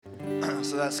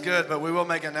So that's good, but we will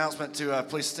make an announcement to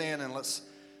please stand and let's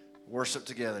worship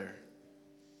together.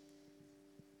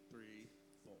 3,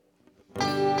 4.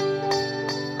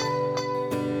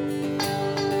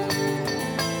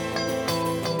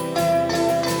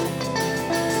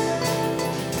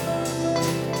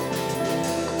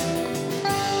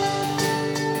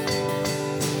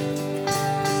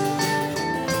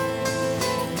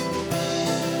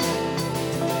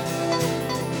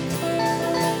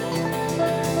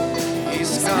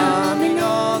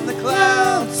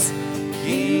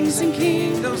 And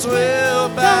kingdoms will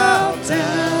bow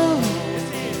down,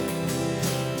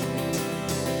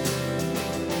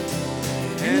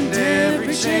 and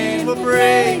every chain will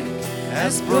break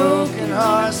as broken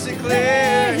hearts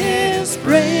declare His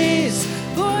praise.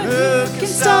 For who can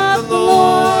stop the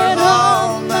Lord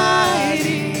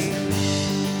Almighty?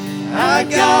 Our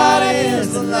God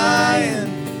is the Lion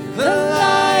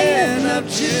of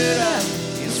Judah.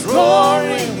 He's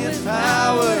roaring with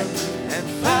power and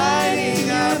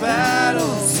fighting our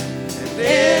battles, and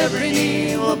every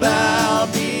knee will bow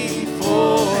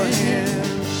before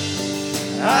Him.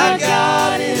 Our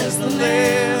God is the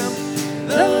Lamb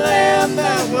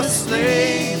that was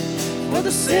slain for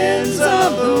the sins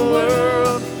of the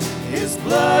world. His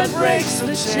blood breaks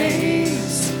the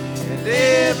chains, and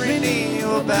every knee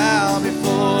will bow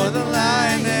before the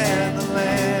Lion and the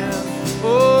Lamb.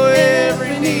 Oh,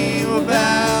 every knee will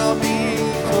bow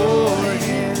before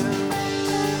Him.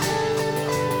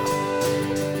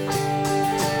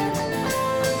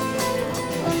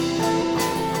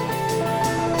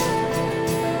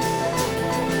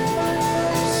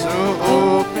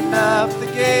 Open up the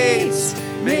gates,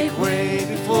 make way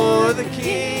before the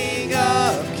King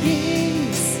of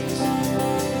Kings.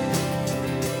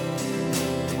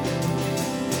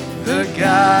 The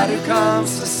God who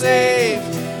comes to save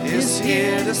is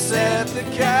here to set the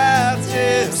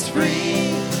captives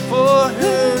free. For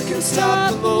who can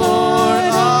stop the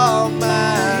Lord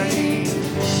Almighty?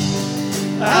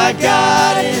 Our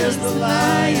God is the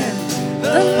Lion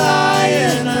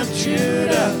of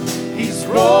Judah. He's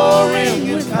roaring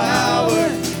with power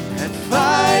and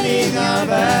fighting our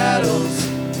battles,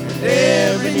 and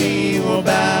every knee will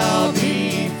bow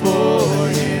before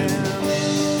Him.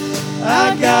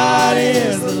 Our God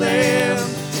is the Lamb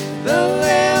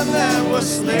that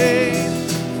was slain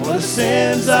for the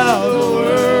sins of the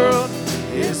world.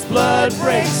 His blood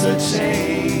breaks the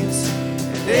chains,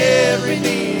 and every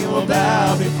knee will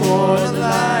bow before the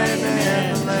Lion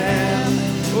and the Lamb.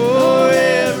 Oh,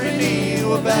 every knee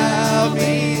will bow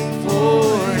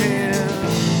before Him.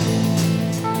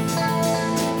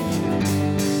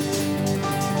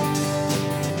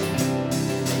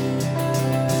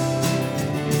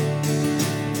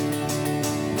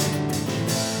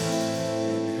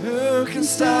 Who can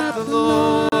stop the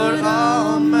Lord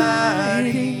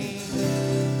Almighty?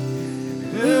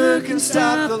 Who can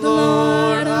stop the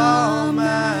Lord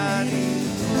Almighty?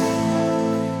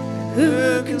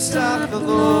 Who can stop the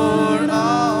Lord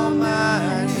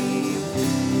Almighty?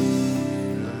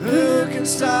 Who can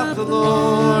stop the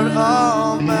Lord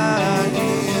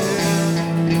Almighty?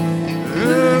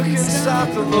 Who can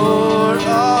stop the Lord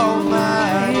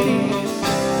Almighty?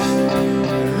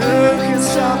 Who can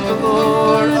stop the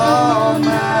Lord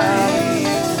Almighty?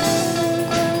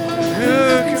 Who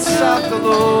can stop the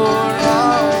Lord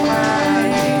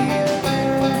Almighty?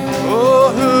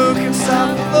 Oh, who can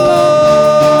stop the Lord?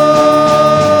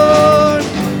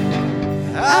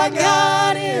 Our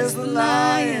God is the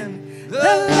Lion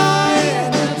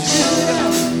of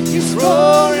Judah. He's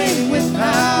roaring with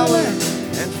power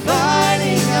and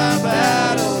fighting our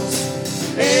battles.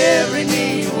 Every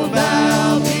knee will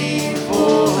bow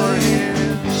before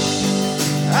Him.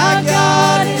 Our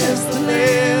God is the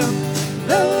Lamb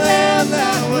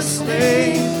that was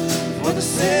slain for the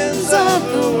sins of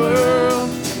the world.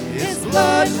 His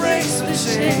blood breaks the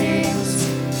chains,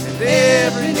 and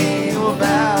every knee will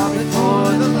bow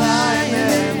before the Lion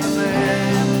and the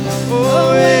Lamb.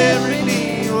 Oh, every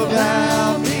knee will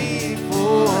bow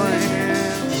before Him.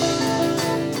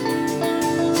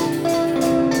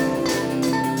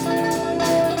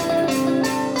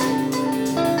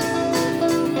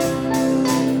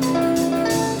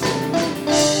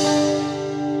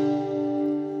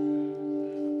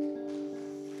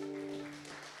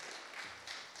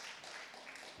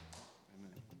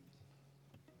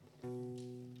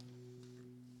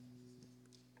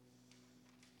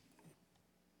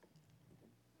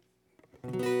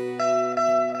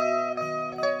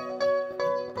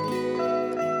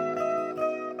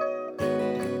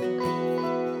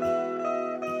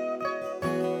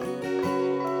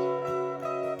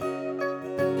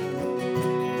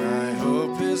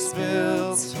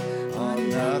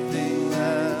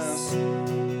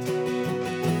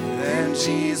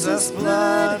 Jesus'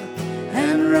 blood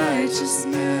and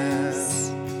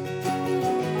righteousness.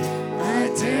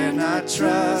 I dare not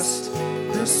trust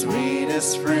the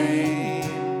sweetest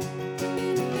frame,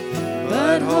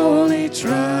 but wholly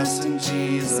trust in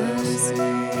Jesus'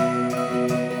 name.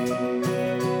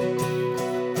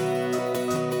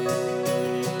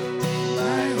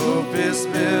 My hope is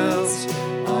built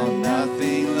on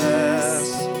nothing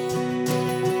less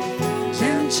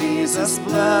than Jesus'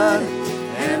 blood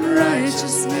and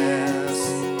righteousness.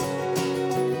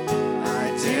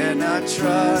 I dare not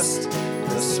trust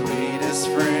the sweetest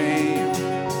frame,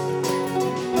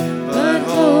 but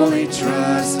wholly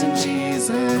trust in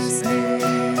Jesus' name.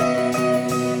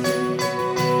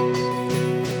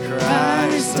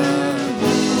 Christ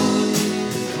alone,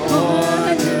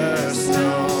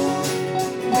 cornerstone,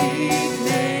 weak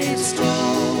made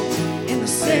strong in the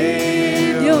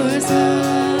Savior's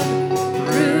love.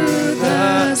 Through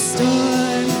the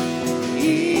storm,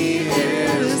 He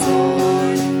is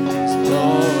Lord,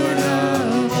 Lord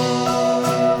of all.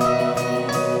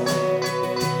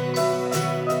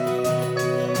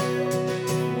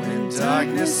 When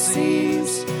darkness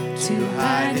seems to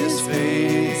hide His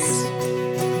face,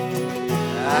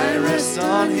 I rest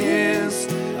on His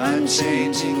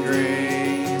unchanging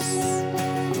grace.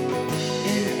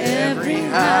 In every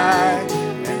high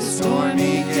and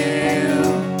stormy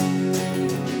gale,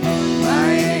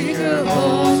 my anchor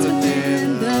holds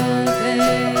within the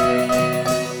veil.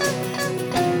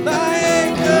 My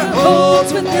anchor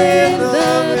holds within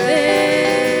the veil.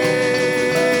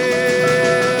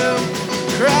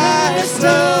 Christ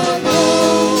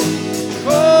alone,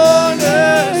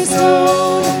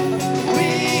 cornerstone,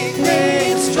 weak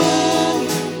made strong,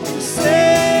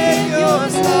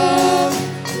 Savior's love.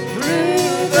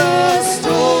 Through the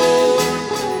storm,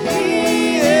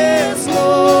 He is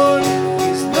Lord,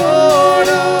 He's Lord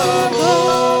of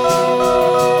all.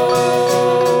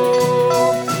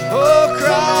 Oh,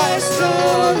 Christ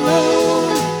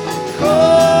alone,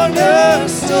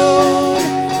 cornerstone,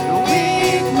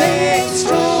 weak made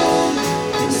strong,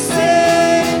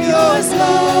 Savior's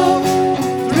love.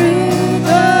 Through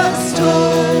the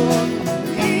storm,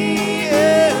 He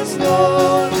is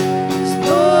Lord, He's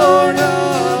Lord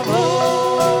of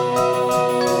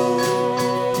all.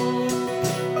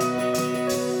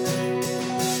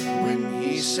 When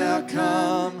He shall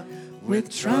come with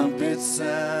trumpet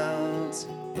sounds,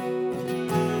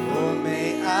 oh,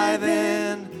 may I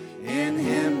then in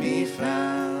Him be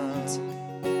found,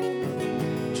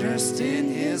 dressed in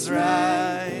His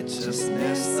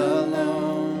righteousness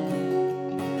alone,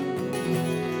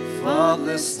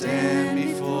 faultless stand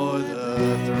before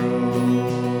the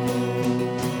throne.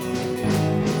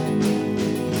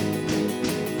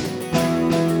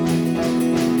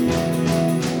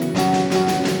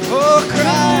 Oh,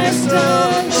 Christ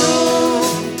alone,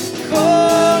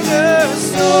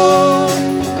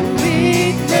 cornerstone,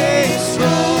 weak made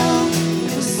strong,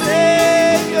 the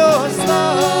Savior's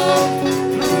love.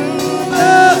 Through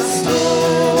the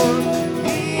storm,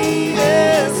 He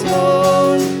is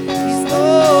Lord, He's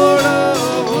Lord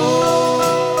of all.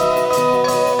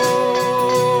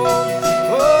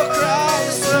 Oh,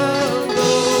 Christ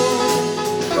alone,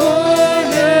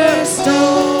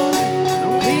 cornerstone,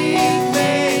 weak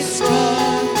made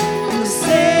strong, the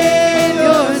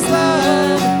Savior's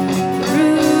love.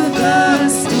 Through the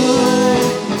storm,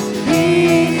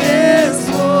 He is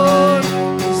Lord,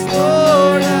 He's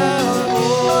Lord of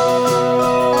all.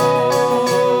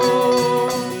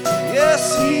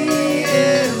 Yes, He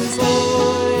is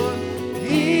Lord,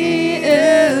 He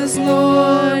is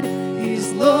Lord,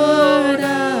 He's Lord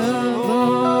of all.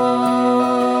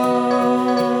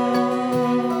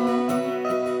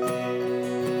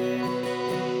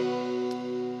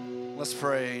 Let's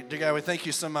pray. Dear God, we thank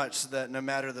you so much that no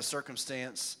matter the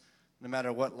circumstance, no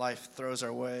matter what life throws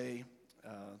our way,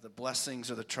 the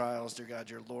blessings or the trials, dear God,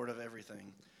 you're Lord of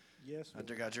everything. Yes,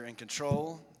 Dear God, you're in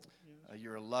control.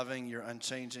 You're loving. You're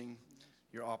unchanging.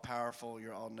 You're all powerful.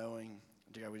 You're all knowing.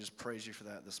 Dear God, we just praise you for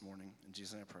that this morning. In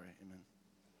Jesus' name I pray. Amen.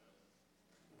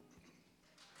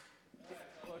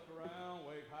 Look around,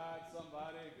 wave hi to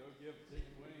somebody, go give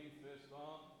chicken wings, fish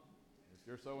stomp. If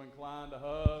you're so inclined to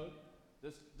hug,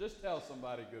 just tell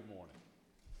somebody good morning.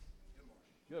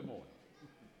 Good morning.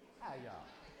 Hi, y'all.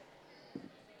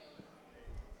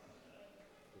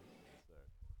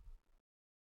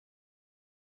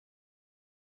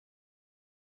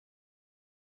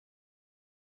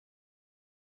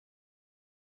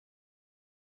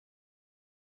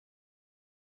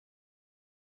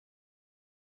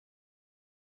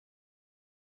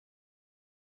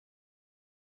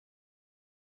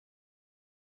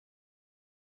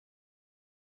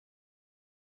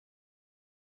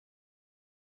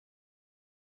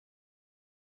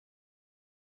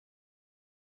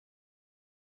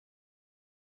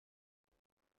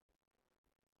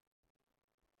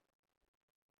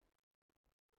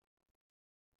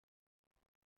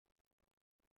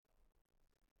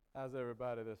 How's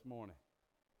everybody this morning?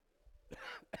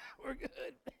 We're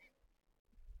good.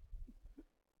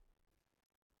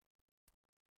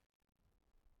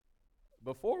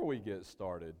 Before we get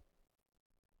started,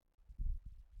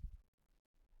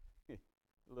 a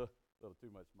little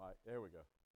too much mic. There we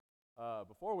go.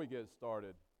 Before we get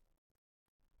started,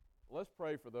 let's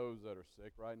pray for those that are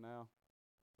sick right now,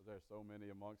 because there's so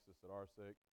many amongst us that are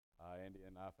sick. Andy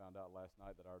and I found out last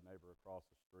night that our neighbor across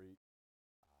the street,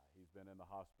 he's been in the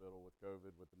hospital with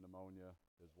COVID, with the pneumonia.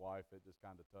 His wife, it just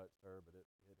kind of touched her, but it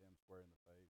hit him square in the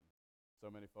face. And so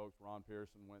many folks. Ron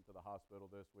Pearson went to the hospital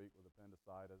this week with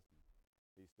appendicitis. And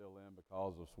he's still in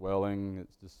because of swelling.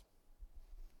 It's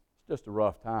just a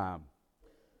rough time.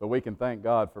 But we can thank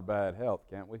God for bad health,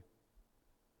 can't we?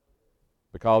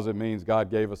 Because it means God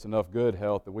gave us enough good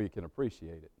health that we can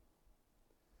appreciate it.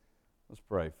 Let's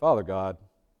pray. Father God,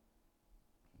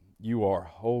 you are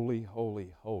holy,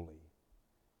 holy, holy,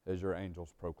 as your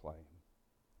angels proclaim.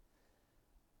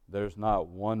 There's not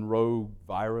one rogue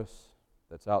virus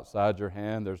that's outside your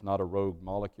hand. There's not a rogue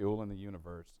molecule in the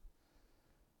universe,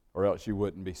 or else you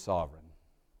wouldn't be sovereign.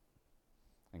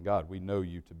 And God, we know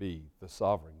you to be the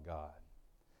sovereign God.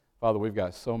 Father, we've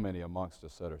got so many amongst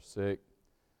us that are sick.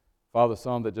 Father,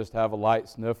 some that just have a light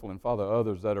sniffle, and Father,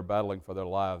 others that are battling for their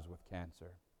lives with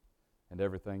cancer and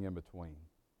everything in between.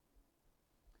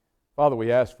 Father,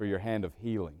 we ask for your hand of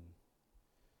healing,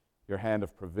 your hand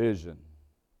of provision.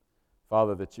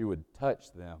 Father, that you would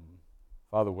touch them.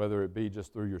 Father, whether it be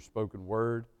just through your spoken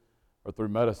word or through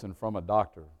medicine from a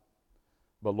doctor.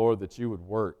 But Lord, that you would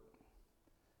work,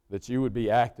 that you would be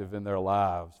active in their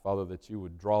lives. Father, that you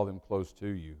would draw them close to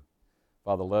you.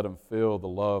 Father, let them feel the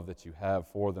love that you have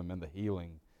for them and the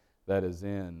healing that is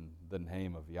in the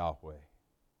name of Yahweh.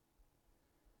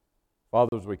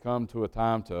 Father, as we come to a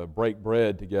time to break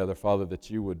bread together, Father, that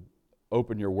you would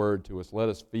open your word to us. Let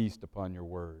us feast upon your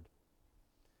word.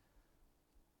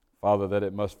 Father, that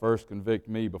it must first convict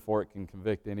me before it can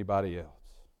convict anybody else.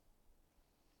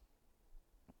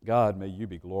 God, may you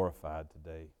be glorified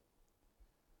today.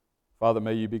 Father,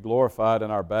 may you be glorified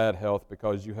in our bad health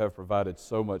because you have provided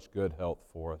so much good health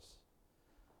for us.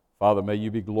 Father, may you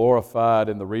be glorified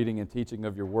in the reading and teaching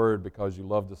of your word because you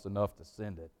loved us enough to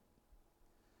send it.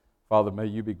 Father, may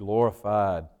you be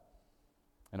glorified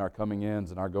in our coming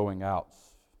ins and our going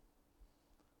outs.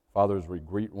 Father, as we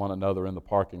greet one another in the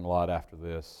parking lot after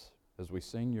this, as we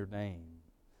sing your name,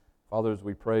 Father, as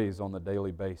we praise on the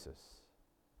daily basis,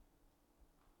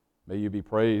 may you be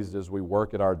praised as we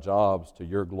work at our jobs to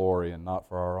your glory and not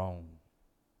for our own.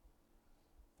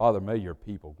 Father, may your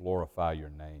people glorify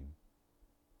your name.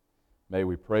 May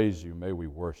we praise you, may we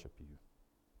worship you.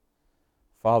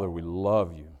 Father, we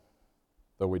love you,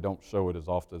 though we don't show it as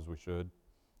often as we should.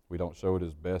 We don't show it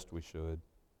as best we should.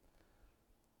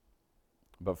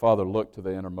 But Father, look to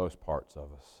the innermost parts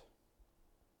of us.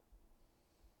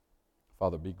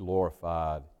 Father, be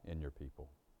glorified in your people.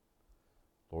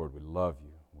 Lord, we love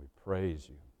you. We praise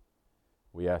you.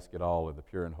 We ask it all in the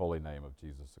pure and holy name of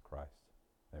Jesus the Christ.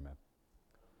 Amen.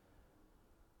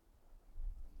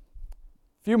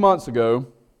 A few months ago,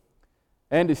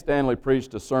 Andy Stanley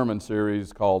preached a sermon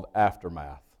series called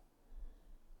Aftermath.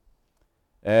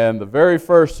 And the very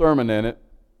first sermon in it,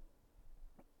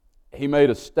 he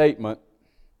made a statement,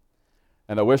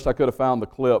 and I wish I could have found the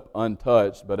clip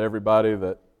untouched, but everybody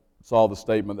that saw the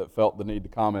statement that felt the need to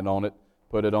comment on it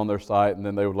put it on their site, and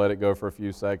then they would let it go for a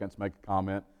few seconds, make a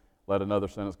comment, let another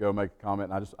sentence go, make a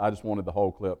comment, and I just wanted the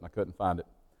whole clip, and I couldn't find it.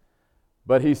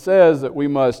 But he says that we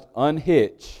must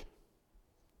unhitch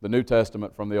the New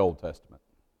Testament from the Old Testament,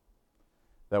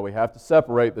 that we have to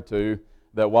separate the two,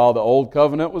 that while the Old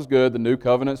Covenant was good, the New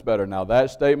Covenant's better. Now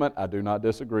that statement I do not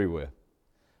disagree with,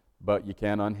 but you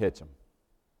can't unhitch them.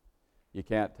 You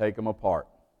can't take them apart.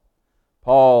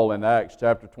 Paul in Acts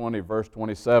chapter 20, verse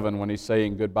 27, when he's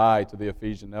saying goodbye to the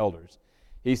Ephesian elders,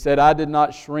 he said, I did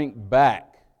not shrink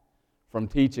back from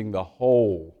teaching the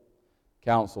whole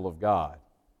counsel of God.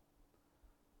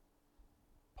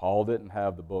 Paul didn't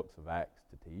have the books of Acts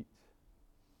to teach.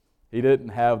 He didn't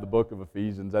have the book of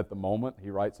Ephesians at the moment. He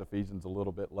writes Ephesians a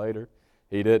little bit later.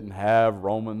 He didn't have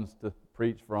Romans to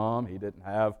preach from. He didn't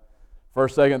have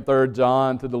 1st, 2nd, 3rd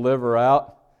John to deliver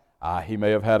out. He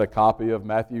may have had a copy of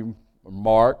Matthew or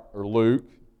Mark or Luke.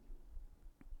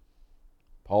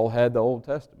 Paul had the Old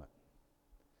Testament.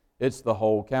 It's the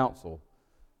whole counsel.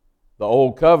 The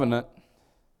Old Covenant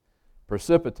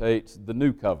precipitates the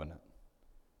New Covenant.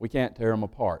 We can't tear them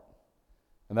apart.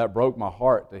 And that broke my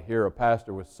heart to hear a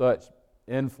pastor with such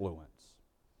influence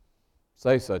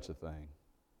say such a thing.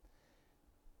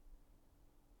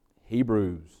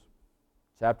 Hebrews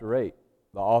chapter 8,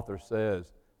 the author says,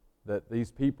 that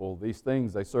these people, these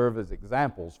things, they serve as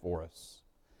examples for us.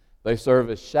 They serve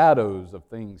as shadows of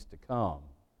things to come.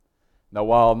 Now,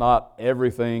 while not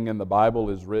everything in the Bible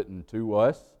is written to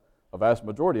us, a vast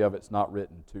majority of it's not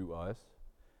written to us.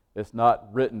 It's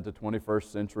not written to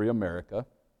 21st century America.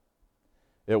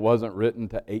 It wasn't written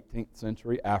to 18th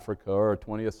century Africa or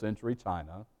 20th century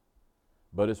China,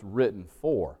 but it's written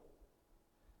for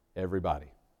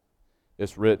everybody.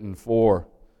 It's written for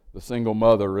the single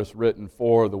mother. It's written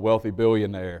for the wealthy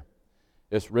billionaire.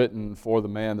 It's written for the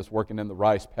man that's working in the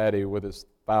rice paddy with his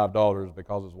 $5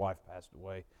 because his wife passed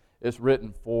away. It's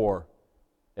written for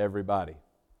everybody.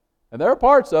 And there are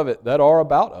parts of it that are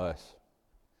about us.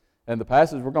 And the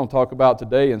passage we're going to talk about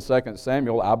today in 2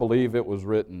 Samuel, I believe it was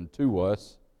written to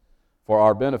us for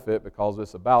our benefit because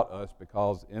it's about us,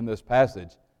 because in this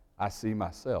passage, I see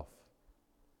myself.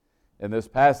 In this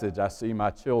passage, I see my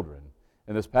children.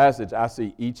 In this passage, I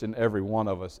see each and every one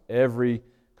of us, every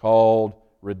called,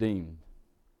 redeemed.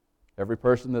 Every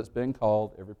person that's been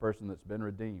called, every person that's been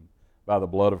redeemed by the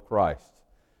blood of Christ.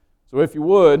 So if you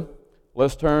would,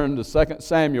 let's turn to 2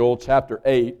 Samuel chapter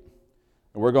 8,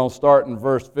 and we're going to start in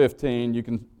verse 15. You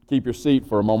can keep your seat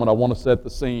for a moment. I want to set the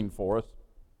scene for us.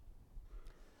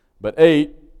 But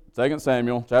 2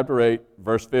 Samuel chapter 8,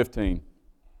 verse 15.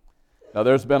 Now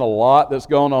there's been a lot that's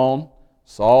gone on.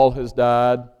 Saul has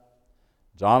died.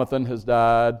 Jonathan has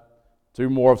died. 2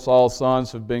 more of Saul's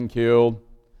sons have been killed.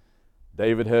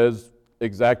 David has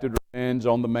exacted revenge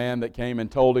on the man that came and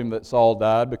told him that Saul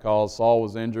died because Saul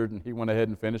was injured and he went ahead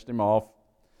and finished him off.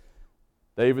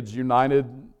 David's united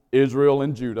Israel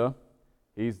and Judah.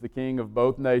 He's the king of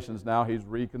both nations now. He's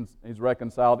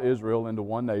reconciled Israel into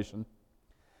one nation.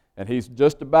 And he's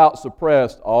just about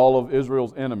suppressed all of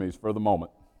Israel's enemies for the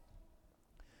moment.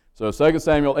 So 2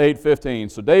 Samuel 8:15.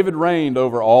 So David reigned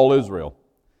over all Israel,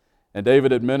 and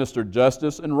David administered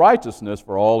justice and righteousness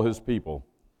for all his people.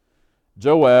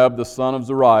 Joab, the son of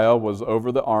Zeruiah, was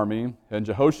over the army, and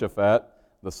Jehoshaphat,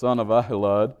 the son of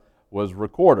Ahilud, was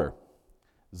recorder.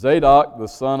 Zadok, the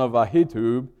son of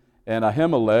Ahitub, and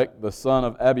Ahimelech, the son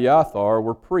of Abiathar,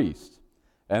 were priests,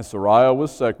 and Sariah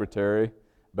was secretary.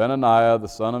 Benaniah, the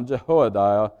son of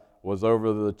Jehoiada, was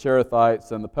over the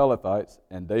Cherethites and the Pelethites,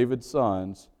 and David's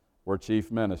sons were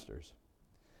chief ministers.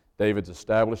 David's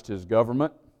established his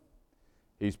government.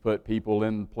 He's put people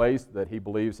in place that he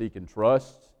believes he can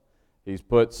trust. He's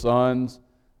put sons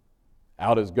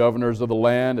out as governors of the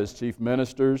land, as chief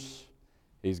ministers.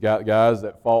 He's got guys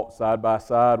that fought side by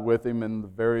side with him in the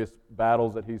various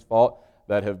battles that he's fought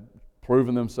that have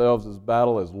proven themselves as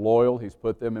loyal. He's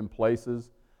put them in places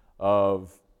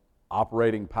of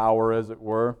operating power, as it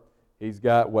were. He's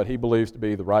got what he believes to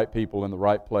be the right people in the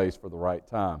right place for the right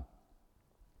time.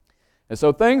 And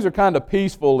so things are kind of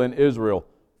peaceful in Israel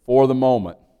for the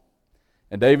moment.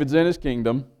 And David's in his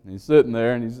kingdom, and he's sitting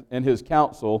there, and he's in his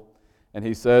council, and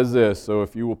he says this. So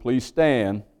if you will please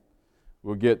stand,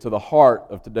 we'll get to the heart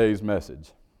of today's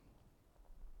message.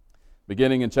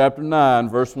 Beginning in chapter 9,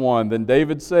 verse 1, Then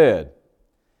David said,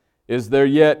 Is there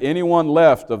yet anyone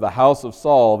left of the house of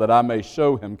Saul that I may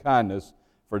show him kindness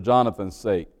for Jonathan's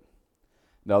sake?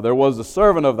 Now there was a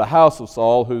servant of the house of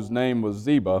Saul whose name was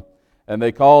Ziba, and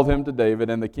they called him to David,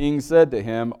 and the king said to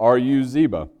him, Are you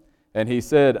Ziba? And he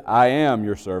said, I am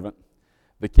your servant.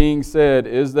 The king said,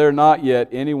 Is there not yet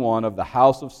anyone of the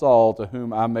house of Saul to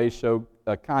whom I may show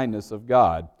a kindness of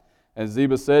God? And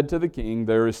Ziba said to the king,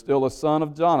 There is still a son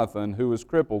of Jonathan who is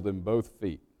crippled in both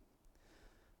feet.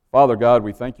 Father God,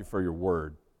 we thank you for your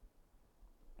word.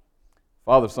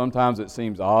 Father, sometimes it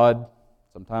seems odd,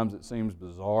 sometimes it seems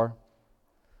bizarre.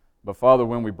 But Father,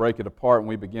 when we break it apart and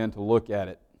we begin to look at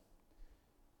it,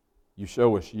 you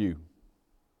show us you.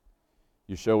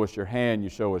 You show us your hand, you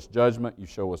show us judgment, you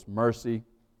show us mercy,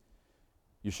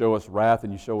 you show us wrath,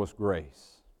 and you show us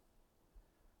grace.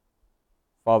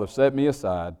 Father, set me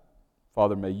aside.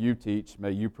 Father, may you teach,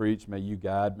 may you preach, may you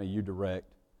guide, may you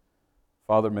direct.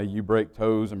 Father, may you break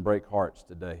toes and break hearts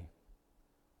today.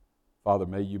 Father,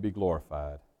 may you be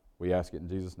glorified. We ask it in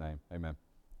Jesus' name. Amen.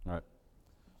 All right.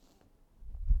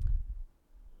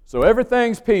 So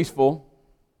everything's peaceful.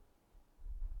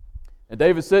 And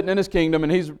David's sitting in his kingdom,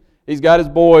 and he's got his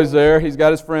boys there. He's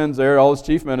got his friends there, all his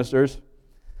chief ministers.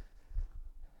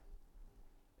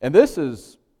 And this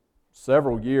is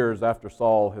several years after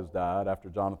Saul has died, after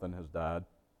Jonathan has died.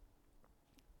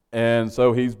 And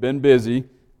so he's been busy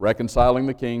reconciling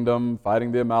the kingdom,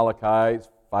 fighting the Amalekites,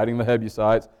 fighting the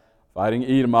Jebusites, fighting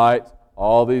Edomites,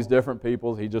 all these different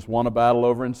peoples. He just won a battle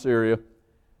over in Syria.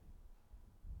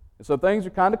 And so things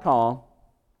are kind of calm.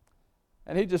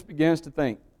 And he just begins to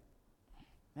think,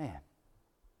 man,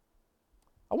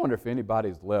 I wonder if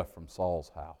anybody's left from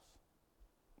Saul's house.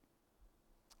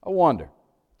 I wonder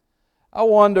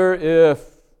if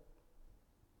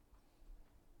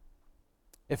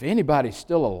anybody's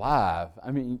still alive.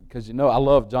 I mean, because I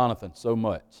love Jonathan so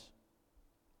much.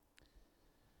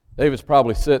 David's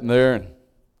probably sitting there and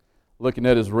looking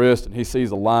at his wrist, and he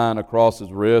sees a line across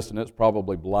his wrist, and it's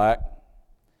probably black.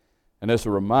 And it's a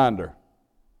reminder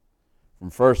from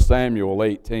 1 Samuel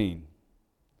 18.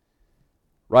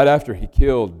 Right after he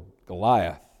killed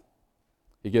Goliath,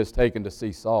 he gets taken to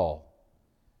see Saul.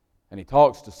 And he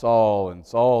talks to Saul, and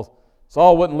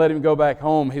Saul wouldn't let him go back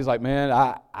home. He's like, man,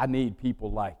 I need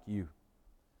people like you.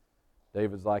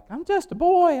 David's like, I'm just a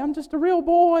boy. I'm just a real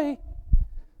boy.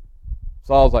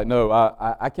 Saul's like, no,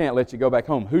 I can't let you go back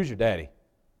home. Who's your daddy?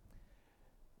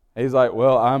 And he's like,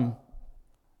 well,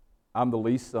 I'm the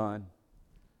least son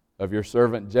of your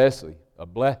servant Jesse, a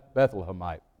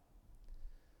Bethlehemite.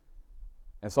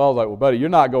 And Saul's like, well, buddy, you're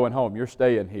not going home. You're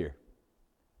staying here.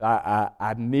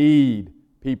 I need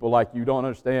people like you. Don't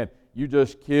understand. You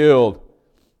just killed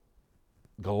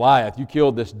Goliath. You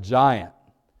killed this giant.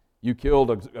 You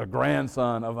killed a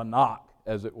grandson of Anak,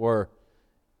 as it were.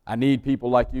 I need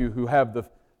people like you who have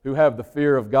the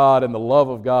fear of God and the love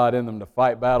of God in them to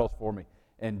fight battles for me.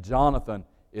 And Jonathan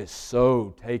is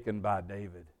so taken by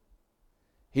David.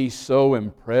 He's so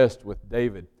impressed with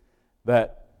David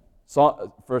that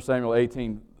 1 Samuel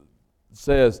 18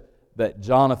 says that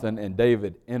Jonathan and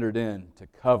David entered into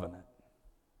covenant.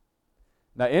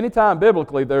 Now, anytime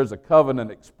biblically there's a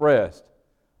covenant expressed,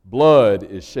 blood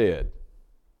is shed.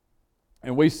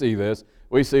 And we see this.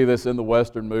 We see this in the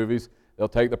Western movies. They'll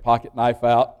take their pocket knife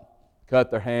out,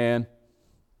 cut their hand.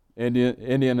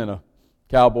 Indian and a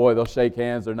cowboy, they'll shake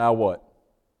hands. They're now what?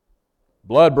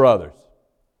 Blood brothers.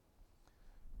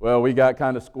 Well, we got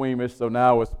kind of squeamish, so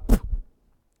now it's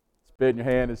spit in your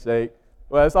hand and shake.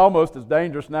 Well, it's almost as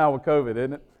dangerous now with COVID,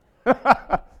 isn't it?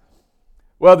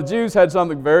 Well, the Jews had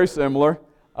something very similar.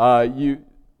 God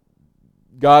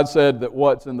said that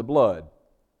what's in the blood?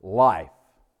 Life.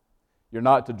 You're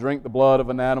not to drink the blood of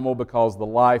an animal because the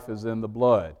life is in the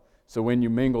blood. So when you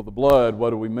mingle the blood, what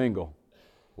do we mingle?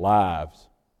 Lives.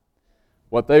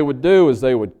 What they would do is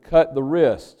they would cut the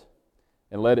wrist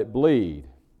and let it bleed.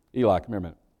 Eli, come here a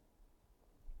minute.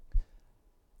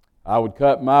 I would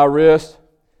cut my wrist.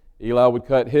 Eli would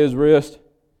cut his wrist.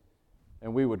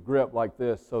 And we would grip like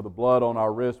this so the blood on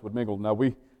our wrist would mingle. Now,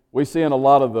 we see in a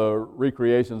lot of the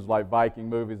recreations like Viking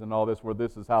movies and all this where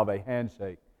this is how they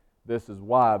handshake. This is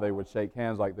why they would shake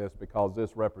hands like this, because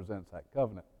this represents that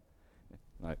covenant.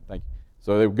 All right, thank you.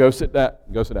 So they would go sit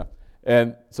down.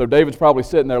 And so David's probably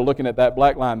sitting there looking at that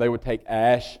black line. They would take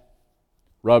ash,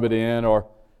 rub it in, or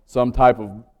some type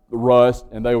of rust,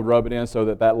 and they would rub it in so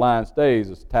that that line stays.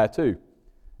 It's a tattoo.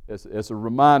 It's a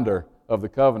reminder of the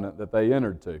covenant that they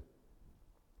entered to.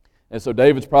 And so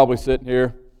David's probably sitting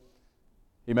here.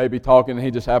 He may be talking, and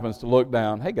he just happens to look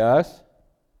down. Hey, guys,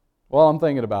 while I'm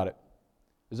thinking about it,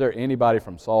 is there anybody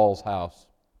from Saul's house,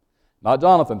 not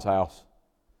Jonathan's house,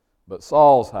 but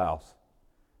Saul's house,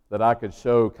 that I could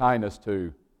show kindness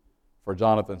to for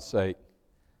Jonathan's sake?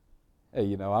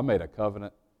 Hey, I made a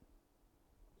covenant.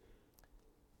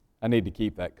 I need to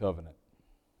keep that covenant.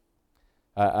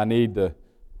 I need to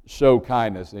show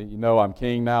kindness. I'm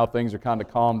king now. Things are kind of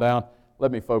calmed down.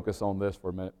 Let me focus on this for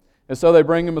a minute. And so they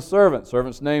bring him a servant.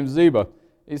 Servant's named Ziba.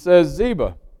 He says,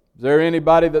 Ziba, is there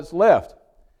anybody that's left?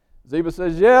 Ziba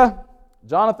says, yeah,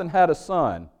 Jonathan had a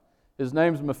son. His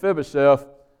name's Mephibosheth,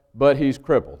 but he's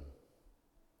crippled.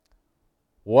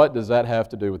 What does that have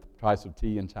to do with the price of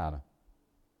tea in China?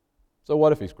 So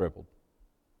what if he's crippled?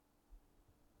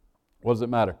 What does it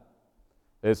matter?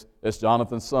 It's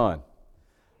Jonathan's son.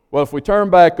 Well, if we turn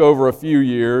back over a few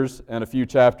years and a few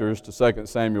chapters to 2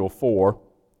 Samuel 4,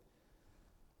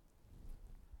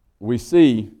 we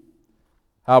see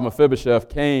how Mephibosheth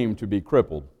came to be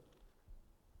crippled.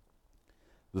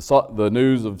 The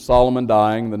news of Solomon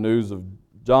dying, the news of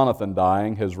Jonathan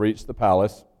dying has reached the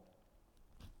palace.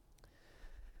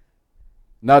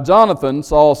 Now Jonathan,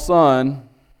 Saul's son,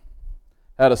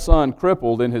 had a son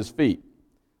crippled in his feet.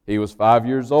 He was 5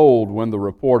 years old when the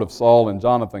report of Saul and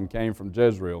Jonathan came from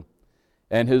Jezreel.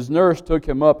 And his nurse took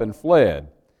him up and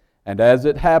fled. And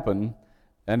it happened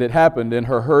in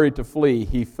her hurry to flee,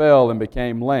 he fell and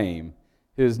became lame.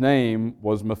 His name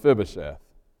was Mephibosheth.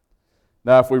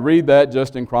 Now, if we read that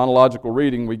just in chronological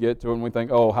reading, we get to it and we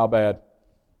think, oh, how bad.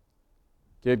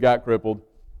 Kid got crippled.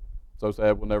 So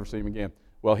sad, we'll never see him again.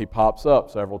 Well, he pops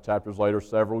up several chapters later,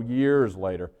 several years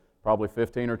later, probably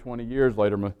 15 or 20 years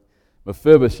later,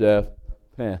 Mephibosheth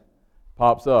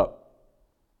pops up.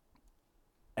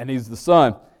 And he's the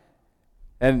son.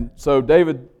 And so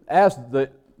David asked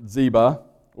Ziba,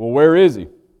 well, where is he?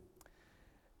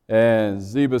 And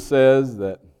Ziba says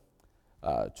that,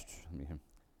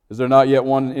 is there not yet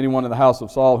anyone in the house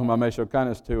of Saul whom I may show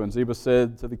kindness to? And Ziba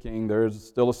said to the king, there is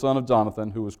still a son of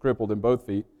Jonathan who was crippled in both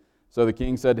feet. So the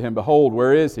king said to him, behold,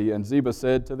 where is he? And Ziba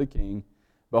said to the king,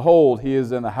 behold, he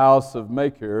is in the house of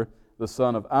Machir, the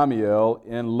son of Ammiel,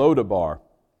 in Lodabar.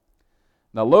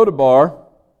 Now Lodabar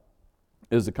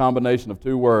is a combination of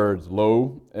two words,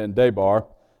 lo and debar.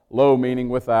 Lo meaning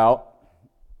without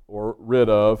or rid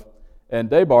of, and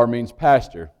debar means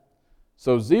pasture.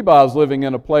 So Ziba is living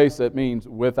in a place that means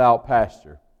without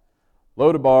pasture.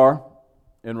 Lodabar,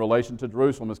 in relation to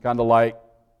Jerusalem, is kind of like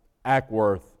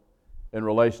Ackworth in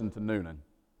relation to Noonan.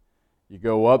 You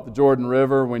go up the Jordan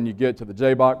River. When you get to the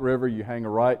Jabbok River, you hang a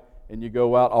right, and you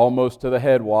go out almost to the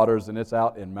headwaters, and it's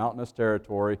out in mountainous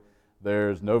territory.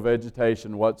 There's no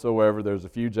vegetation whatsoever. There's a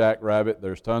few jackrabbit.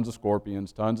 There's tons of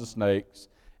scorpions, tons of snakes.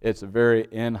 It's a very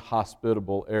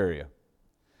inhospitable area.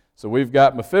 So we've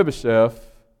got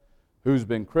Mephibosheth, who's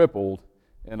been crippled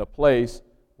in a place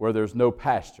where there's no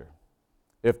pasture.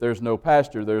 If there's no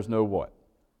pasture, there's no what?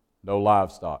 No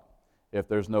livestock. If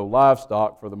there's no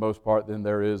livestock, for the most part, then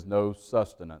there is no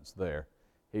sustenance there.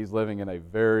 He's living in a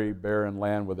very barren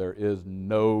land where there is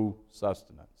no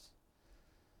sustenance.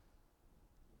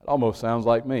 It almost sounds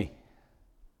like me.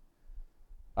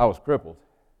 I was crippled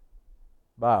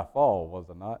by a fall, was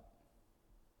I not?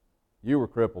 You were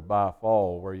crippled by a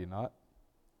fall, were you not?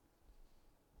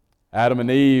 Adam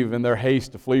and Eve, in their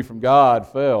haste to flee from God,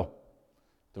 fell.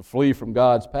 To flee from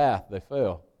God's path, they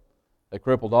fell. They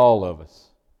crippled all of us.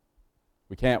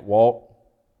 We can't walk.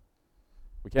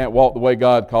 We can't walk the way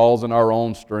God calls in our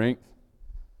own strength.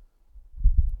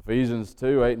 Ephesians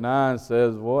 2, 8, 9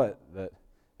 says what? That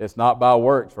it's not by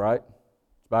works, right?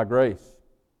 It's by grace.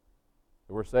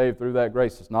 We're saved through that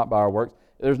grace. It's not by our works.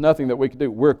 There's nothing that we can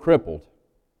do. We're crippled.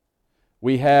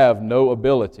 We have no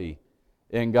ability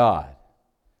in God.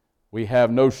 We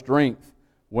have no strength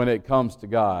when it comes to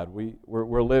God.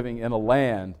 We're living in a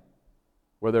land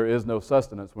where there is no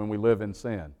sustenance when we live in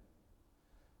sin.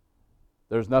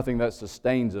 There's nothing that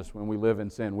sustains us when we live in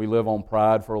sin. We live on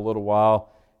pride for a little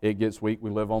while. It gets weak. We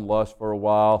live on lust for a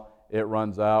while. It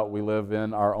runs out. We live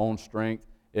in our own strength.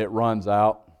 It runs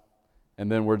out.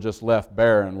 And then we're just left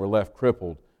barren. We're left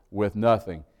crippled with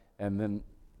nothing. And then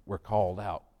we're called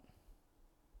out.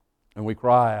 And we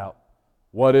cry out,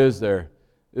 what is there?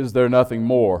 Is there nothing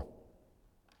more?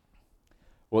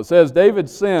 Well, it says David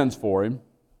sends for him.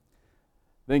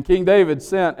 Then King David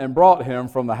sent and brought him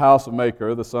from the house of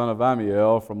Machir, the son of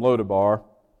Ammiel, from Lodabar.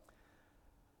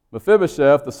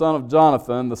 Mephibosheth, the son of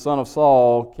Jonathan, the son of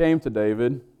Saul, came to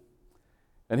David.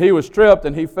 And he was tripped,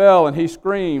 and he fell, and he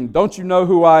screamed, don't you know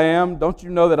who I am? Don't you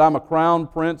know that I'm a crown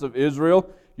prince of Israel?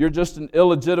 You're just an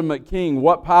illegitimate king.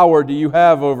 What power do you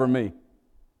have over me?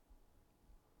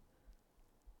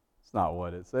 It's not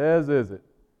what it says, is it?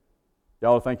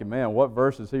 Y'all are thinking, man, what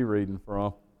verse is he reading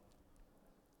from?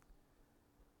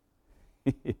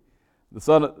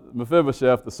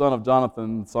 Mephibosheth, the son of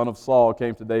Jonathan, the son of Saul,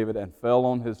 came to David and fell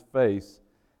on his face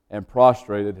and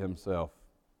prostrated himself.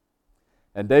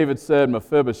 And David said,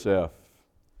 Mephibosheth.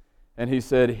 And he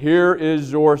said, here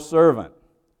is your servant.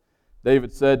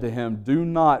 David said to him, do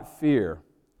not fear,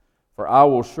 for I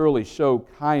will surely show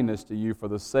kindness to you for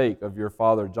the sake of your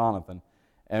father Jonathan,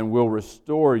 and will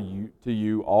restore to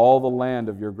you all the land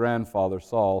of your grandfather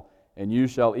Saul, and you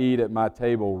shall eat at my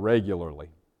table regularly.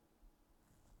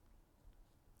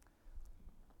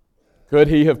 Could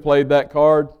he have played that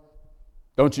card?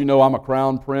 Don't you know I'm a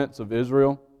crown prince of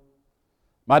Israel?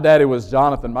 My daddy was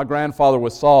Jonathan. My grandfather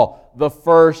was Saul, the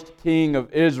first king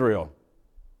of Israel.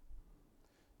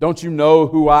 Don't you know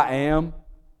who I am?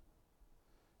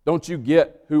 Don't you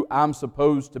get who I'm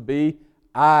supposed to be?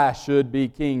 I should be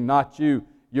king, not you.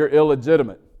 You're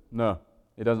illegitimate. No,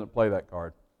 he doesn't play that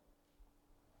card.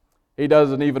 He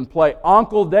doesn't even play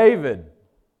Uncle David.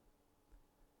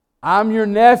 I'm your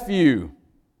nephew.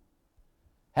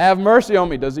 Have mercy on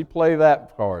me. Does he play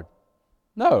that card?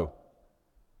 No.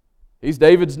 He's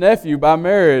David's nephew by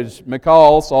marriage.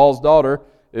 Michal, Saul's daughter,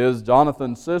 is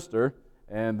Jonathan's sister,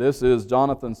 and this is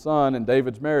Jonathan's son, and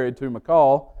David's married to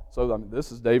Michal, so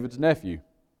this is David's nephew.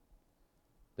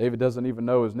 David doesn't even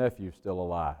know his nephew's still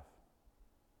alive,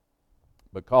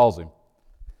 but calls him.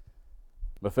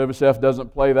 Mephibosheth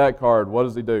doesn't play that card. What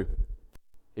does he do?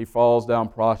 He falls down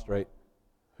prostrate.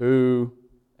 Who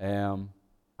am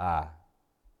I?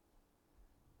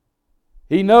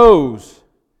 He knows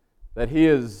that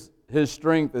his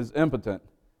strength is impotent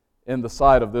in the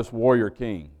sight of this warrior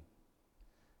king.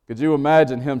 Could you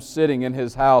imagine him sitting in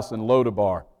his house in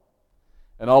Lodabar,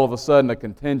 and all of a sudden a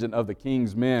contingent of the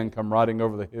king's men come riding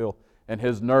over the hill, and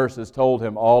his nurse has told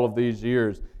him all of these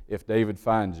years, if David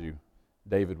finds you,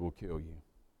 David will kill you.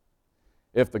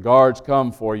 If the guards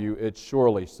come for you, it's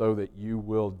surely so that you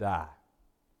will die.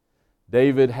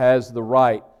 David has the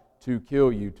right to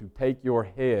kill you, to take your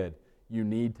head. You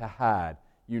need to hide.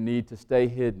 You need to stay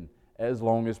hidden as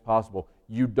long as possible.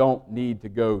 You don't need to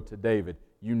go to David.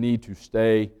 You need to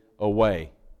stay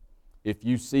away. If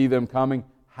you see them coming,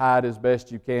 hide as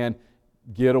best you can.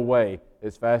 Get away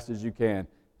as fast as you can.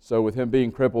 So with him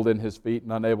being crippled in his feet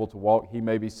and unable to walk, he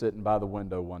may be sitting by the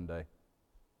window one day.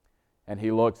 And he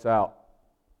looks out,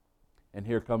 and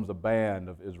here comes a band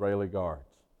of Israeli guards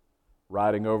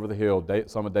riding over the hill,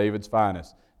 some of David's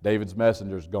finest. David's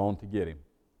messengers gone to get him.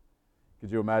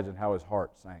 Could you imagine how his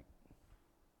heart sank?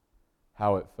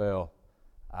 How it fell?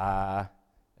 I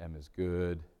am as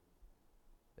good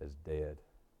as dead.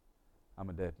 I'm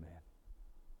a dead man.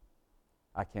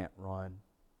 I can't run.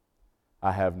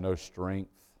 I have no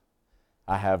strength.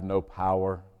 I have no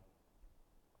power.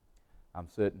 I'm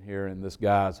sitting here in this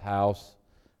guy's house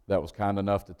that was kind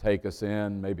enough to take us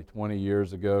in maybe 20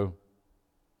 years ago.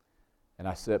 And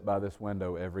I sit by this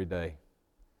window every day.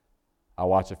 I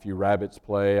watch a few rabbits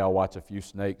play. I watch a few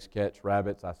snakes catch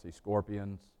rabbits. I see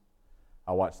scorpions.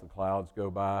 I watch the clouds go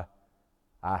by.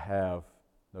 I have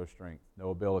no strength, no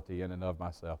ability in and of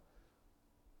myself.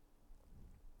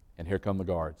 And here come the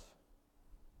guards.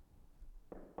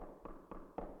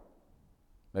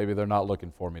 Maybe they're not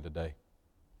looking for me today.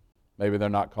 Maybe they're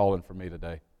not calling for me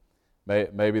today.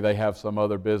 Maybe they have some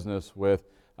other business with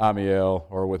Amiel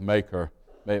or with Maker.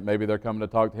 Maybe they're coming to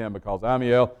talk to him because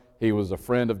Amiel, he was a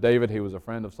friend of David. He was a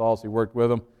friend of Saul's. He worked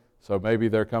with him. So maybe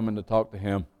they're coming to talk to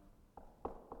him.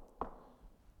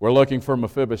 We're looking for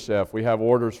Mephibosheth. We have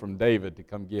orders from David to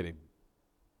come get him.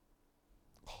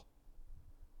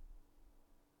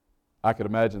 I could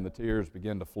imagine the tears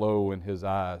begin to flow in his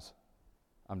eyes.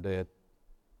 I'm dead.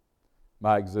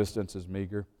 My existence is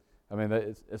meager. I mean,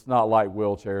 it's not like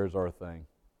wheelchairs are a thing.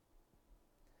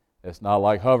 It's not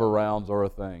like hover rounds are a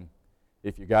thing.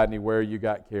 If you got anywhere, you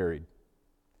got carried.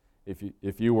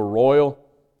 If you were royal,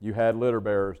 you had litter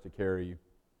bearers to carry you.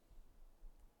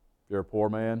 If you're a poor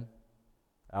man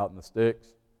out in the sticks,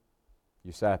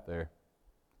 you sat there.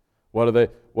 What do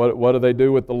they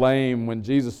do with the lame when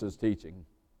Jesus is teaching?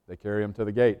 They carry them to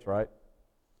the gates, right?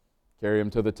 Carry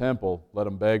them to the temple, let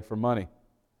them beg for money.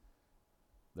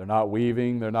 They're not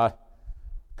weaving, they're not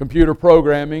computer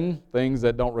programming, things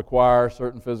that don't require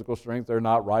certain physical strength. They're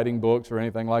not writing books or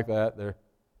anything like that.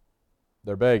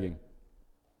 They're begging.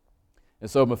 And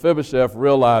so Mephibosheth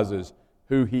realizes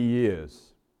who he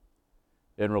is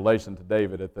in relation to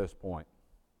David at this point.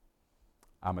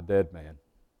 I'm a dead man.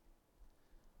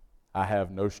 I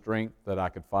have no strength that I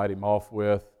could fight him off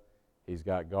with. He's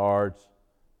got guards.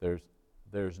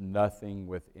 There's nothing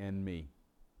within me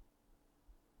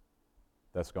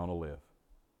that's going to live.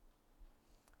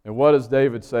 And what does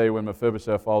David say when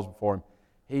Mephibosheth falls before him?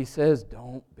 He says,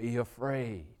 don't be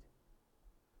afraid.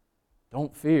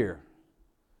 Don't fear.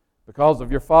 Because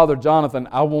of your father Jonathan,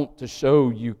 I want to show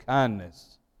you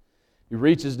kindness. He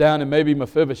reaches down and maybe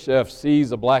Mephibosheth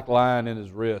sees a black line in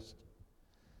his wrist.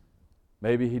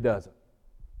 Maybe he doesn't.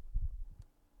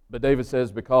 But David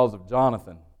says, because of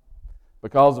Jonathan,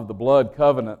 because of the blood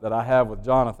covenant that I have with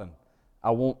Jonathan,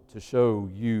 I want to show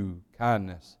you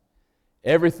kindness.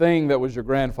 Everything that was your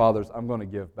grandfather's, I'm going to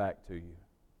give back to you.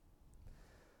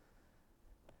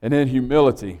 And in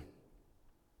humility,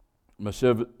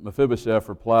 Mephibosheth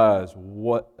replies,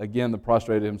 again,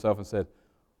 prostrated himself and said,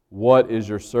 what is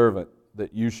your servant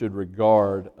that you should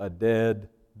regard a dead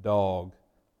dog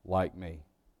like me?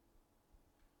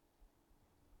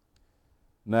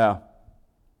 Now,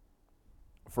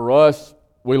 for us,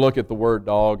 we look at the word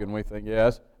dog and we think,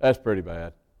 yes, that's pretty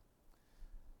bad.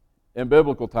 In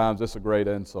biblical times, it's a great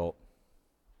insult.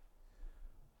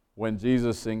 When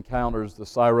Jesus encounters the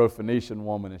Syrophoenician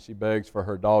woman and she begs for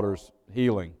her daughter's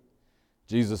healing,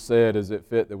 Jesus said, is it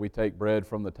fit that we take bread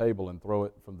from the table and throw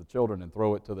it from the children and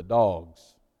throw it to the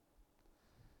dogs?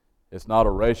 It's not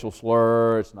a racial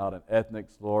slur. It's not an ethnic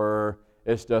slur.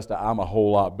 It's just I'm a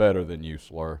whole lot better than you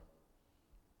slur.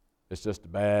 It's just a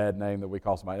bad name that we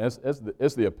call somebody. It's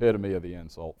the epitome of the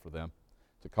insult for them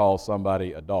to call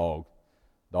somebody a dog.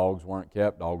 Dogs weren't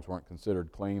kept. Dogs weren't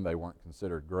considered clean. They weren't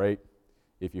considered great.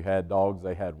 If you had dogs,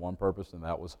 they had one purpose, and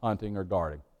that was hunting or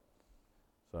guarding.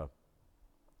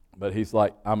 But he's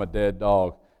like, I'm a dead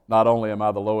dog. Not only am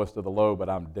I the lowest of the low, but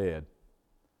I'm dead.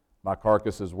 My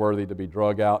carcass is worthy to be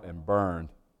drug out and burned.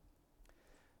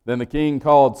 Then the king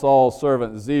called Saul's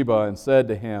servant Ziba and said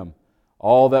to him,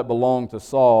 all that belonged to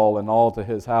Saul and all to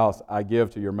his house I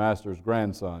give to your master's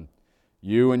grandson.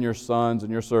 You and your sons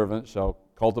and your servants shall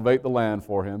cultivate the land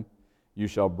for him. You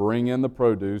shall bring in the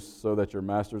produce so that your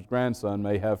master's grandson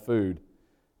may have food.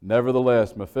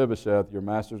 Nevertheless, Mephibosheth, your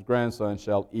master's grandson,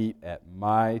 shall eat at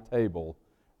my table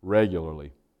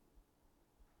regularly.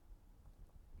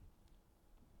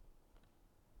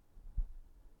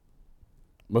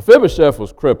 Mephibosheth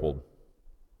was crippled.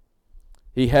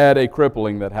 He had a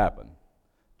crippling that happened.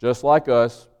 Just like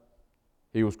us,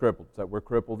 he was crippled. Except we're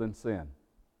crippled in sin.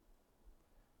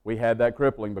 We had that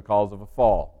crippling because of a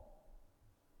fall.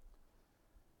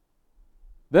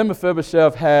 Then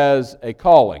Mephibosheth has a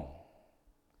calling.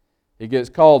 He gets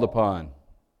called upon.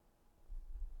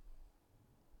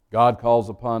 God calls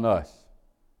upon us.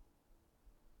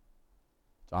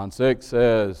 John 6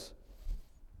 says,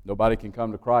 nobody can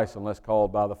come to Christ unless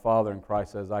called by the Father, and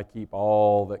Christ says, I keep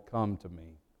all that come to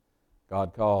me.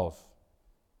 God calls.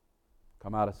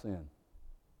 Come out of sin.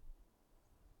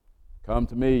 Come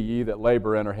to me, ye that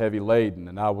labor and are heavy laden,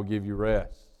 and I will give you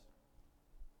rest.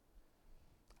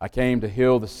 I came to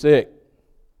heal the sick,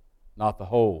 not the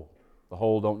whole. The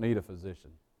whole don't need a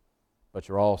physician. But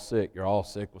you're all sick. You're all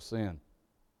sick with sin.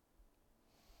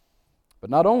 But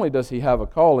not only does he have a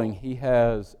calling, he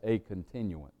has a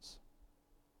continuance.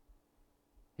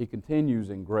 He continues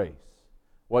in grace.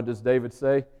 What does David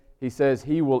say? He says,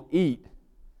 he will eat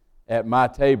at my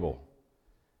table.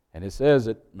 And it says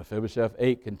that Mephibosheth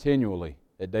ate continually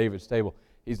at David's table.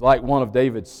 He's like one of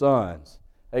David's sons.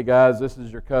 Hey guys, this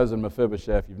is your cousin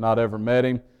Mephibosheth. You've not ever met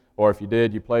him, or if you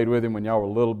did, you played with him when y'all were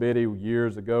little bitty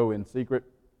years ago in secret.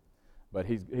 But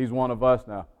he's one of us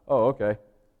now. Oh, okay.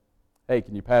 Hey,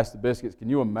 can you pass the biscuits? Can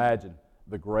you imagine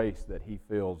the grace that he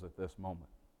feels at this moment?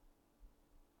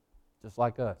 Just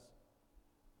like us.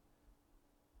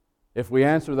 If we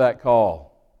answer that call,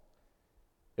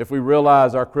 if we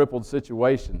realize our crippled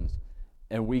situations,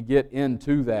 and we get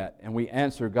into that, and we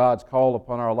answer God's call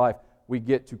upon our life, we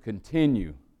get to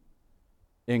continue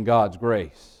in God's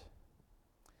grace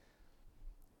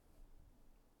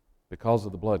because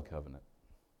of the blood covenant.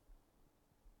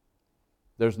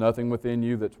 There's nothing within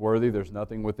you that's worthy. There's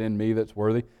nothing within me that's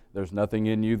worthy. There's nothing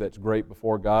in you that's great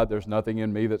before God. There's nothing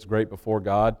in me that's great before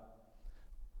God.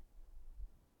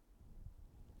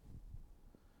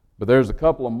 But there's a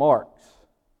couple of marks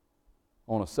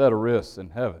on a set of wrists in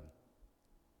heaven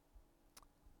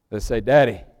that say,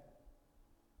 Daddy,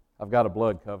 I've got a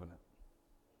blood covenant.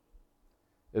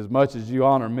 As much as you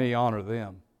honor me, honor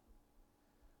them.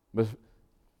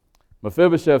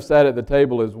 Mephibosheth sat at the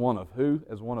table as one of who?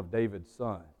 As one of David's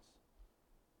sons.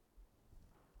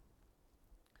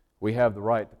 We have the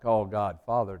right to call God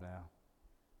Father now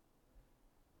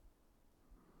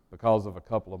because of a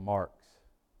couple of marks.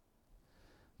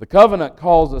 The covenant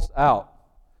calls us out.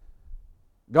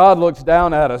 God looks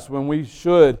down at us when we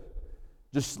should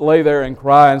just lay there and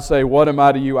cry and say, what am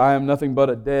I to you? I am nothing but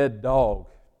a dead dog.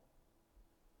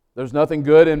 There's nothing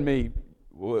good in me.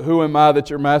 Who am I that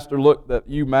you,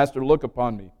 master, look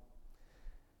upon me?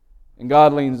 And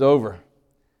God leans over,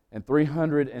 and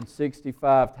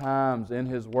 365 times in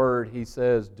His Word He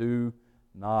says, do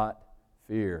not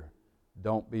fear.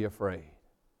 Don't be afraid.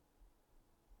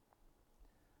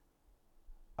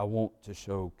 I want to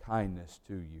show kindness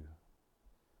to you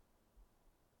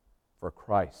for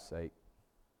Christ's sake.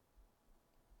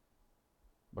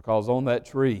 Because on that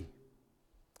tree,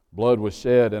 blood was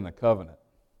shed in a covenant.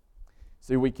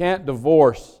 See, we can't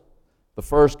divorce the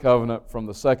first covenant from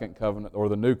the second covenant or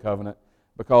the new covenant,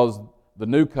 because the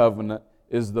new covenant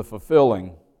is the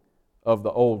fulfilling of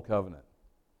the old covenant.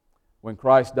 When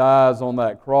Christ dies on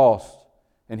that cross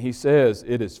and He says,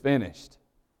 it is finished,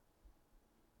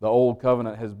 the old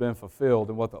covenant has been fulfilled,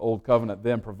 and what the old covenant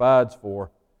then provides for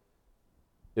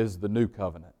is the new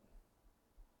covenant.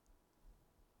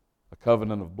 A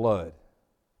covenant of blood.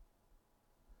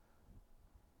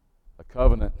 A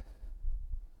covenant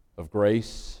of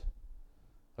grace.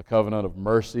 A covenant of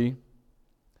mercy.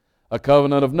 A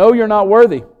covenant of, no, you're not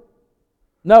worthy.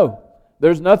 No,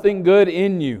 there's nothing good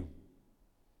in you.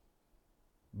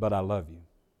 But I love you.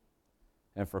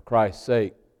 And for Christ's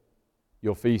sake,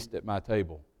 you'll feast at my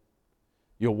table.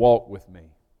 You'll walk with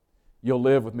me. You'll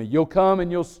live with me. You'll come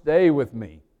and you'll stay with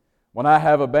me. When I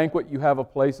have a banquet, you have a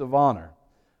place of honor.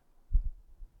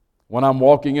 When I'm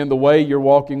walking in the way, you're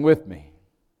walking with me.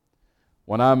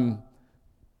 When I'm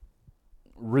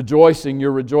rejoicing,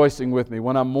 you're rejoicing with me.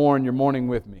 When I'm mourning, you're mourning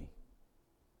with me.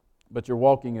 But you're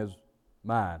walking as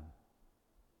mine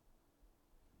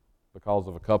because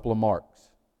of a couple of marks.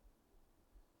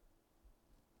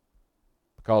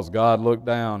 Because God looked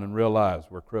down and realized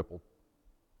we're crippled.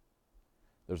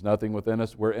 There's nothing within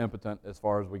us. We're impotent as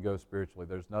far as we go spiritually.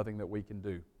 There's nothing that we can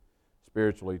do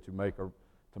spiritually to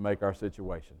make our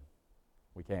situation.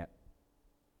 We can't.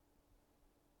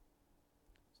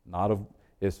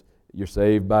 You're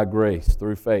saved by grace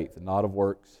through faith, not of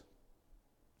works,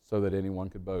 so that anyone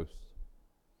could boast.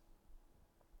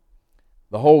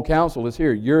 The whole counsel is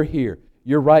here. You're here.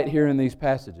 You're right here in these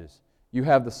passages. You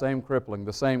have the same crippling,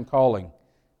 the same calling,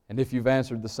 and if you've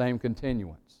answered, the same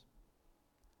continuance.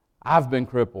 I've been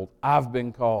crippled. I've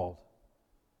been called.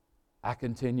 I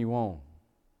continue on.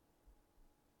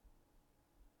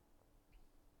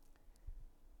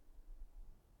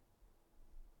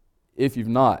 If you've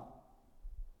not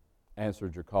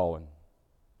answered your calling,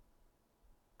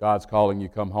 God's calling you,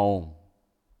 come home.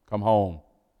 Come home.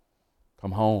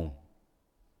 Come home.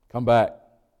 Come back.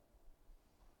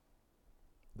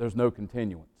 There's no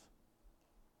continuance.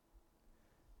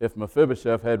 If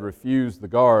Mephibosheth had refused the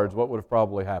guards, what would have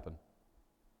probably happened?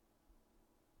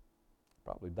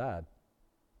 Probably died.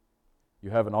 You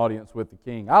have an audience with the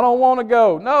king. I don't want to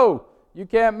go. No, you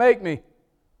can't make me.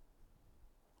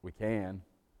 We can,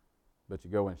 but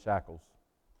you go in shackles.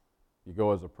 You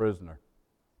go as a prisoner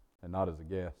and not as a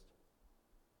guest.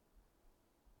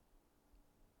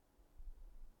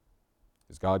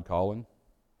 Is God calling?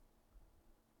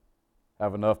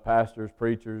 Have enough pastors,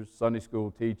 preachers, Sunday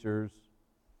school teachers,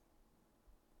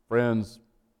 friends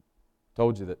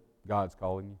told you that God's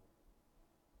calling you.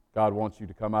 God wants you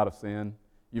to come out of sin.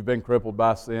 You've been crippled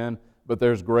by sin, but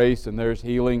there's grace and there's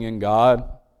healing in God.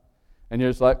 And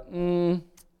you're just like,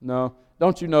 no.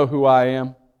 Don't you know who I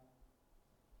am?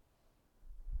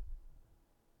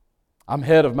 I'm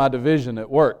head of my division at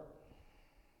work.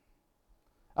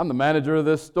 I'm the manager of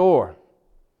this store.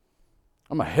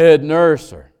 I'm a head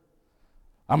nurse, or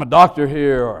I'm a doctor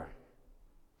here, or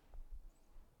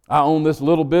I own this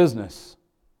little business.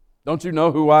 Don't you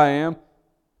know who I am?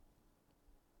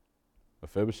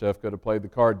 Mephibosheth could have played the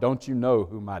card, don't you know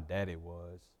who my daddy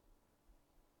was?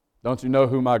 Don't you know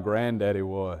who my granddaddy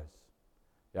was?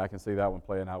 Yeah, I can see that one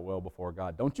playing out well before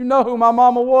God. Don't you know who my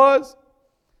mama was?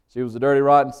 She was a dirty,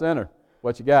 rotten sinner.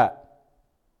 What you got?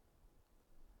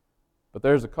 But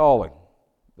there's a calling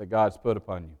that God's put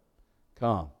upon you.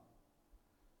 Come,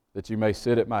 that you may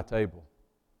sit at my table,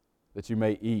 that you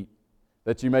may eat,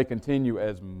 that you may continue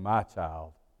as my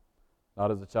child, not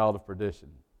as a child of perdition.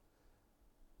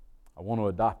 I want to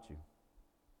adopt you.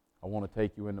 I want to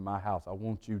take you into my house. I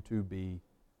want you to be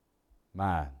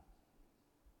mine.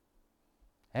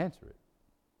 Answer it.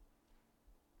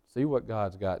 See what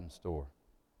God's got in store.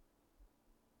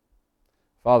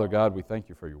 Father God, we thank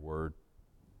you for your word.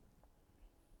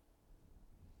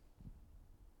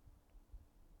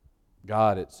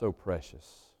 God, it's so precious.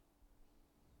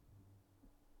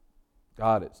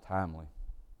 God, it's timely.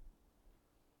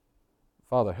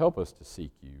 Father, help us to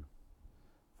seek you.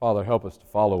 Father, help us to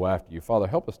follow after you. Father,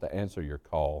 help us to answer your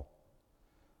call.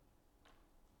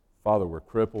 Father, we're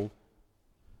crippled.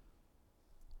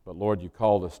 But Lord, you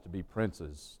called us to be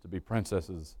princes, to be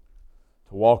princesses,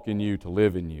 to walk in you, to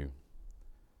live in you.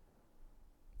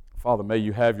 Father, may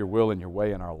you have your will and your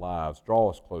way in our lives. Draw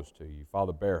us close to you.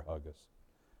 Father, bear hug us.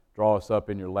 Draw us up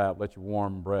in your lap. Let your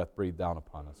warm breath breathe down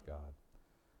upon us, God.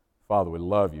 Father, we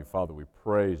love you. Father, we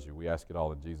praise you. We ask it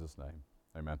all in Jesus' name.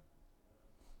 Amen.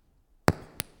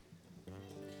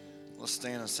 Let's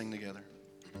stand and sing together.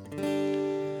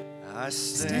 I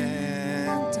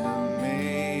stand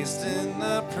amazed in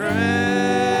the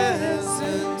presence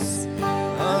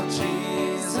of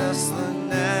Jesus the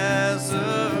Nazarene,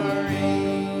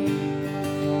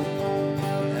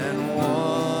 and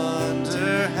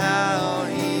wonder how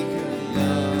he could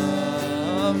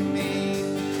love me,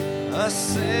 a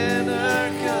sinner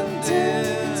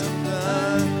condemned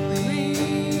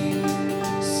unclean,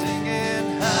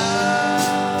 singing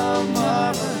how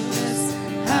marvelous,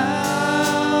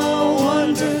 how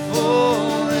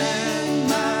wonderful, and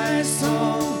my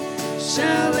song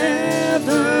shall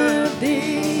ever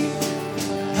be.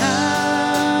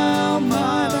 How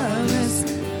marvelous,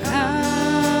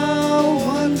 how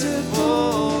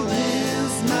wonderful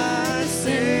is my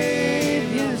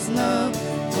Savior's love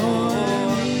for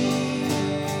me.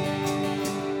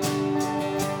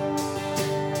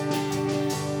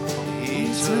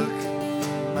 He took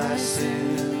my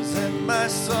sins and my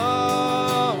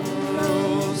sorrows,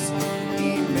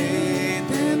 he made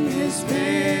them his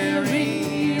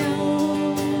very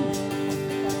own.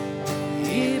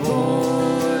 He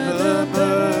bore the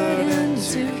burden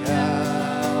to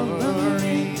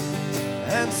Calvary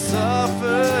and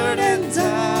suffered and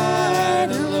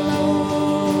died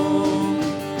alone,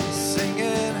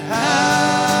 singing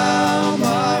how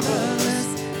marvelous,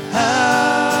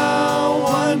 how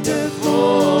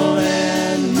wonderful,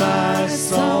 and my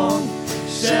song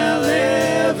shall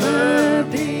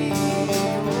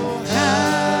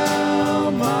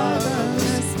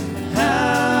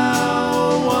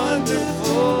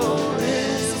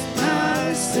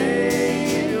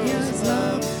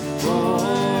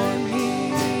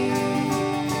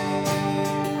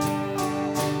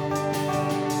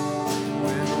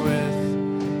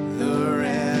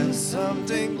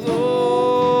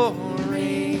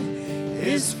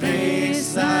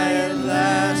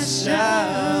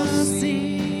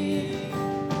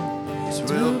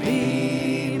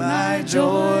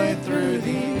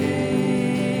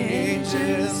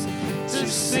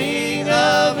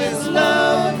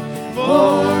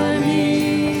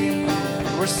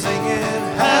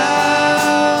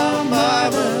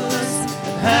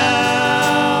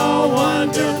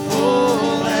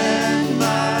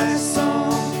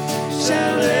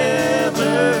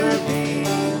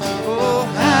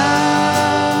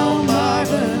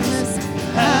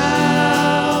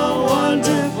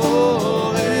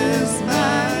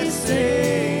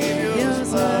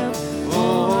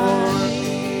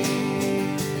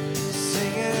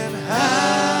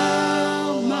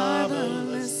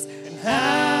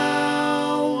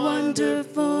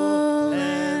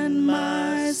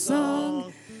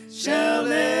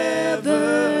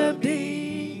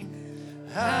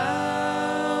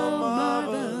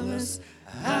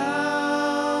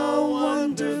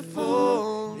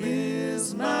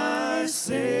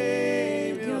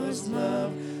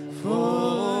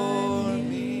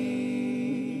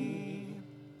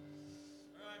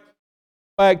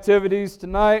Activities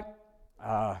tonight.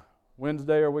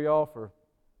 Wednesday, are we off or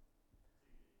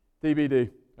TBD?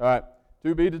 All right,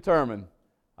 to be determined.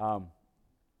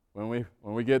 When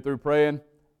we get through praying,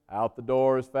 out the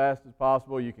door as fast as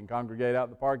possible. You can congregate out in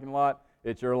the parking lot.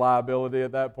 It's your liability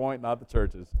at that point, not the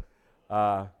church's.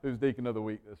 Who's Deacon of the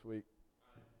Week this week?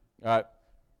 All right.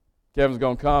 Kevin's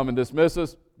going to come and dismiss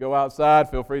us. Go outside.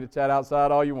 Feel free to chat outside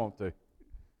all you want to.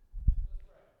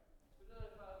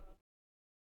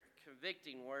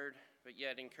 Convicting word, but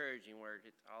yet encouraging word,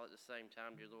 all at the same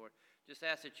time, dear Lord. Just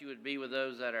ask that you would be with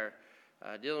those that are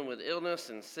dealing with illness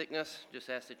and sickness. Just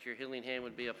ask that your healing hand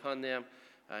would be upon them.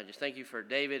 Just thank you for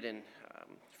David and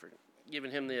for giving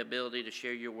him the ability to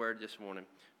share your word this morning.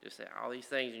 Just say all these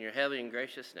things in your heavenly and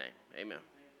gracious name. Amen.